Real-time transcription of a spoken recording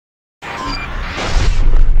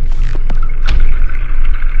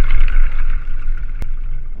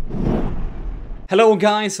Hello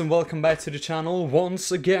guys and welcome back to the channel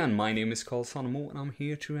once again. My name is Carl Sanamo and I'm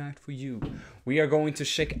here to react for you. We are going to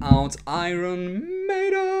check out Iron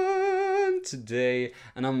Maiden today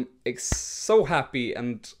and I'm so happy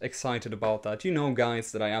and excited about that. You know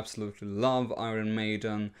guys that I absolutely love Iron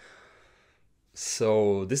Maiden.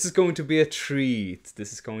 So this is going to be a treat.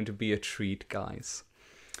 This is going to be a treat guys.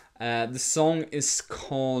 The song is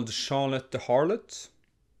called Charlot the Harlot.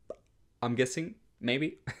 I'm guessing,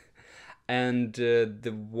 maybe. And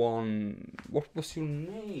the one... What was your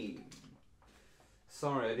name?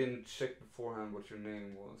 Sorry, I didn't check beforehand what your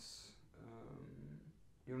name was.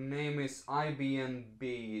 Your name is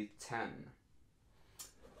IBNB10.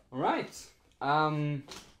 Alright.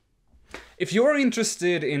 If you're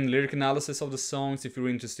interested in lyric analysis of the songs, if you're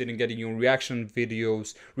interested in getting your reaction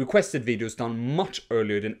videos, requested videos done much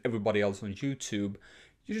earlier than everybody else on YouTube,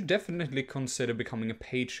 you should definitely consider becoming a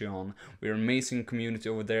Patreon. We're an amazing community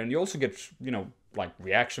over there, and you also get, you know, like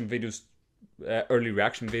reaction videos, early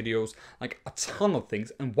reaction videos, like a ton of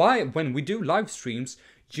things. And when we do live streams,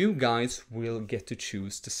 you guys will get to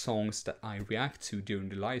choose the songs that I react to during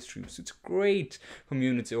the live streams. It's a great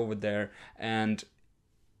community over there, and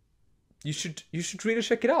you should really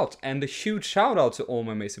check it out. And a huge shout out to all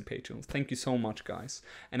my amazing patrons. Thank you so much guys.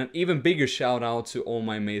 And an even bigger shout out to all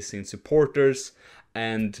my amazing supporters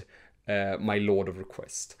and my Lord of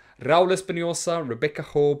Request. Raul Espinosa, Rebecca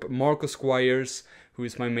Hope, Marco Squires, who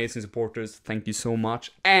is my amazing supporters. Thank you so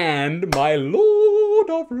much. And my Lord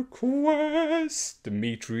of Request,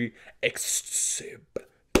 Dimitri Exib.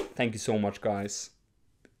 Thank you so much guys.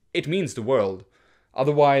 It means the world.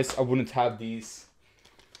 Otherwise I wouldn't have these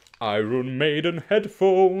Iron Maiden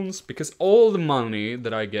headphones, because all the money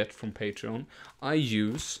that I get from Patreon I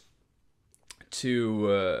use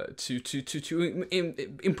to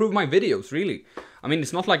improve my videos, really. I mean,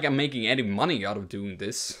 it's not like I'm making any money out of doing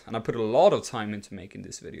this, and I put a lot of time into making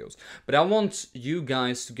these videos, but I want you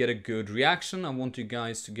guys to get a good reaction. I want you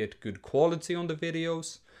guys to get good quality on the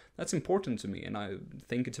videos. That's important to me, and I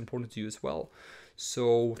think it's important to you as well.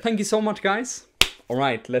 So thank you so much guys. All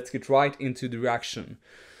right, let's get right into the reaction.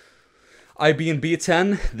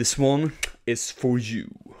 IBNB10, this one is for you.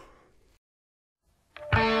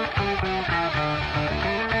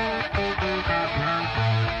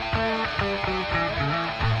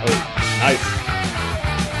 Nice.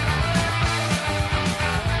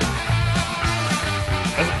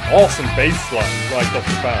 That's an awesome bass line right off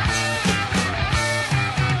the bat.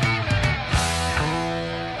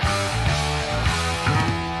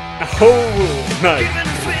 Oh, nice.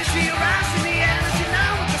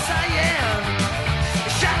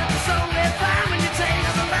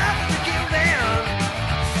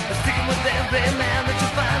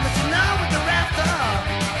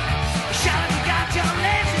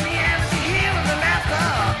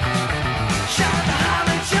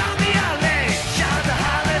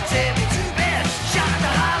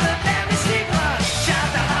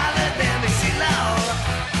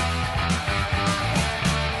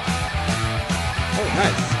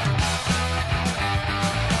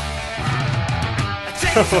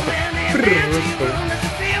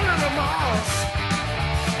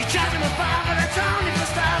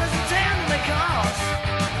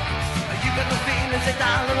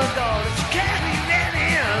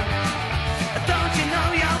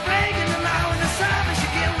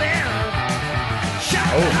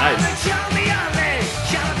 Oh, nice.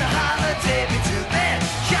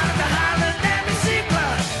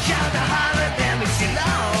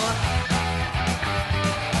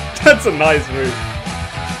 That's a nice move.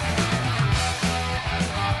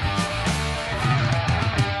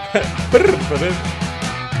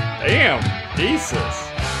 Damn, Jesus.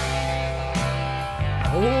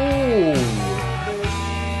 Oh.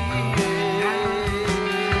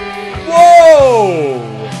 Whoa.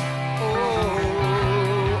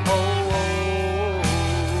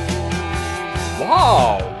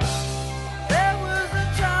 Wow. There was a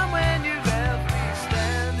time when you left me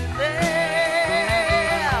standing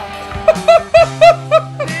there,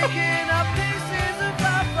 picking up pieces of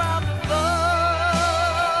pop from the floor.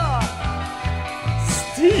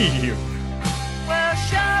 Steve. Well,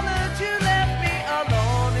 Charlotte, you left me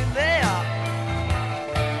alone in there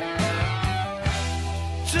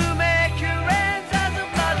to make your ends as a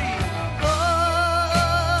bloody bore.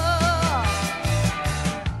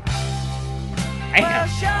 Well,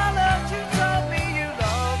 Charlotte, you told me you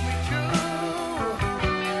loved me true.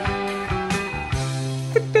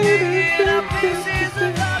 Picking up pieces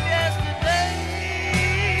of love yesterday.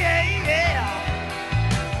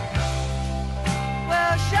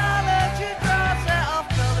 Well, Charlotte, you draw set off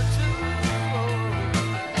color too.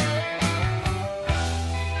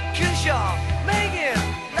 'Cause you're making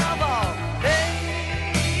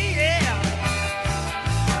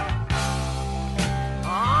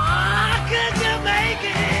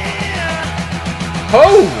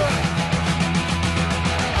Oh!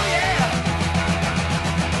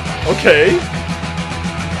 Okay.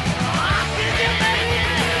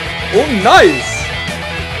 Oh, nice!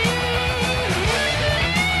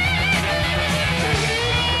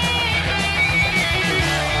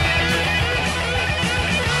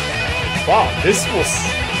 Wow, this was...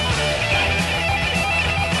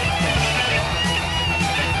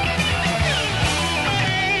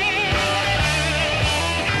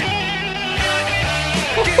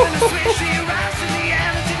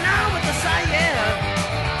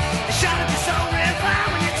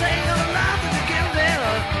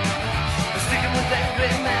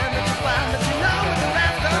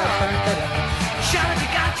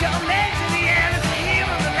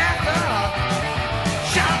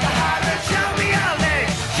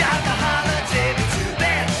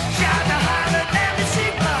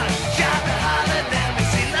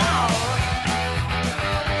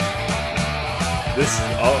 This,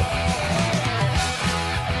 oh.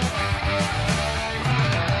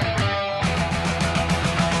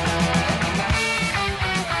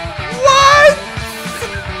 What?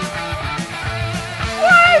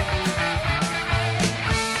 What?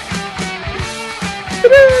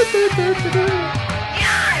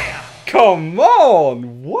 Yeah! Come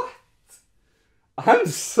on! What? I'm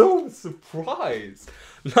so surprised.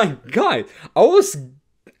 Like, guys, I was...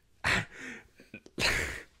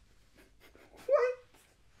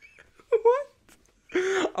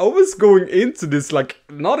 I was going into this like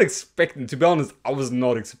not expecting, to be honest, I was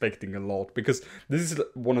not expecting a lot because this is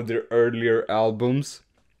one of their earlier albums.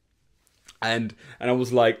 And I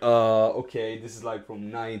was like, okay, this is like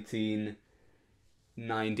from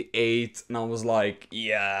 1998, and I was like,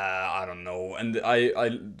 yeah, I don't know. And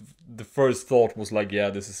the first thought was like, yeah,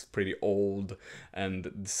 this is pretty old and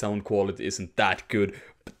the sound quality isn't that good.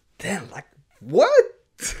 But then like, what?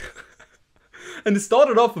 And it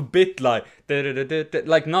started off a bit like,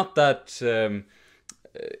 like not that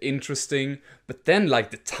interesting, but then like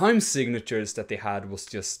the time signatures that they had was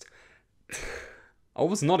just, I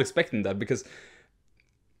was not expecting that because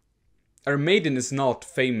Maiden is not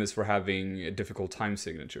famous for having difficult time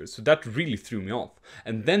signatures, so that really threw me off.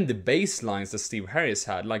 And then the bass lines that Steve Harris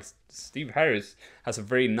had, like Steve Harris has a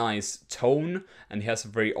very nice tone and he has a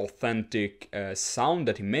very authentic sound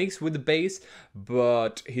that he makes with the bass,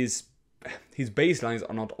 but his bass lines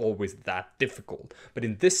are not always that difficult. But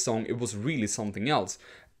in this song, it was really something else.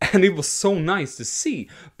 And it was so nice to see.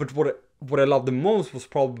 But what I loved the most was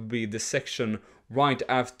probably the section right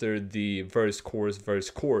after the verse, chorus.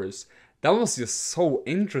 That was just so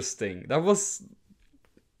interesting.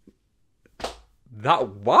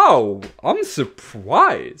 Wow, I'm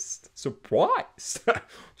surprised. Surprised.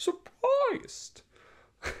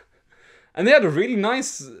 And they had a really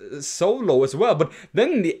nice solo as well. But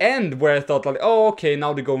then in the end, where I thought like, oh, okay,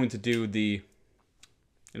 now they're going to do the,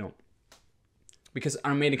 you know, because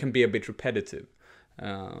Iron Maiden can be a bit repetitive.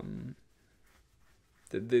 A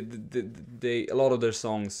lot of their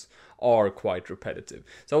songs are quite repetitive.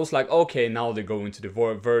 So I was like, okay, now they're going to the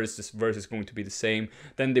verse. This verse is going to be the same.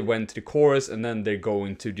 Then they went to the chorus, and then they're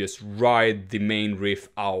going to just ride the main riff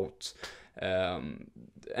out.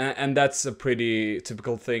 And that's a pretty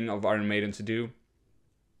typical thing of Iron Maiden to do.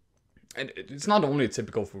 And it's not only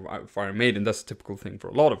typical for Iron Maiden, that's a typical thing for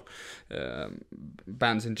a lot of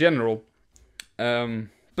bands in general.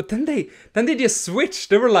 But then they just switched.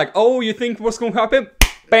 They were like, oh, you think what's going to happen?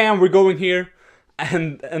 Bam, we're going here.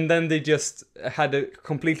 And then they just had a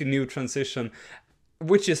completely new transition,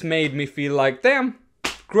 which just made me feel like, damn,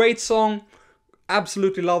 great song.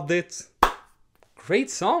 Absolutely loved it. Great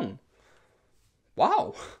song.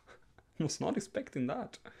 Wow, I was not expecting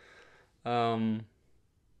that.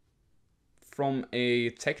 From a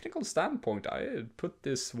technical standpoint, I put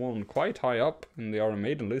this one quite high up in the Iron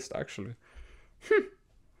Maiden list, actually.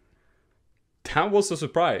 That was a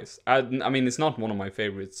surprise. I mean, it's not one of my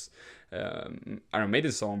favorites Iron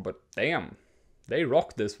Maiden song, but damn, they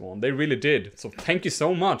rocked this one. They really did. So thank you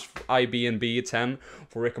so much, IBNB10,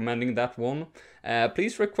 for recommending that one.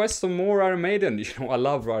 Please request some more Iron Maiden. You know, I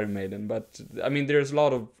love Iron Maiden, but I mean, there's a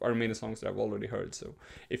lot of Iron Maiden songs that I've already heard. So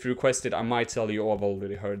if you request it, I might tell you, oh, I've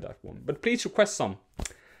already heard that one. But please request some.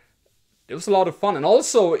 It was a lot of fun, and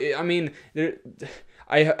also, I mean,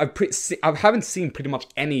 I haven't seen pretty much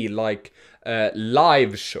any like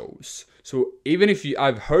live shows. So even if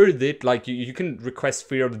I've heard it, like you can request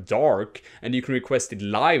Fear of the Dark, and you can request it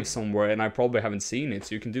live somewhere, and I probably haven't seen it,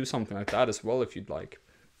 so you can do something like that as well if you'd like.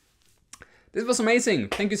 This was amazing.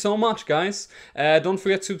 Thank you so much, guys. Don't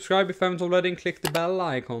forget to subscribe if you haven't already, and click the bell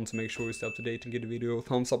icon to make sure you stay up to date, and give the video a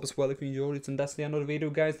thumbs up as well if you enjoyed it. And that's the end of the video,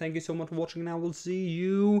 guys. Thank you so much for watching, and I will see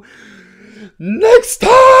you next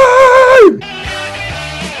time!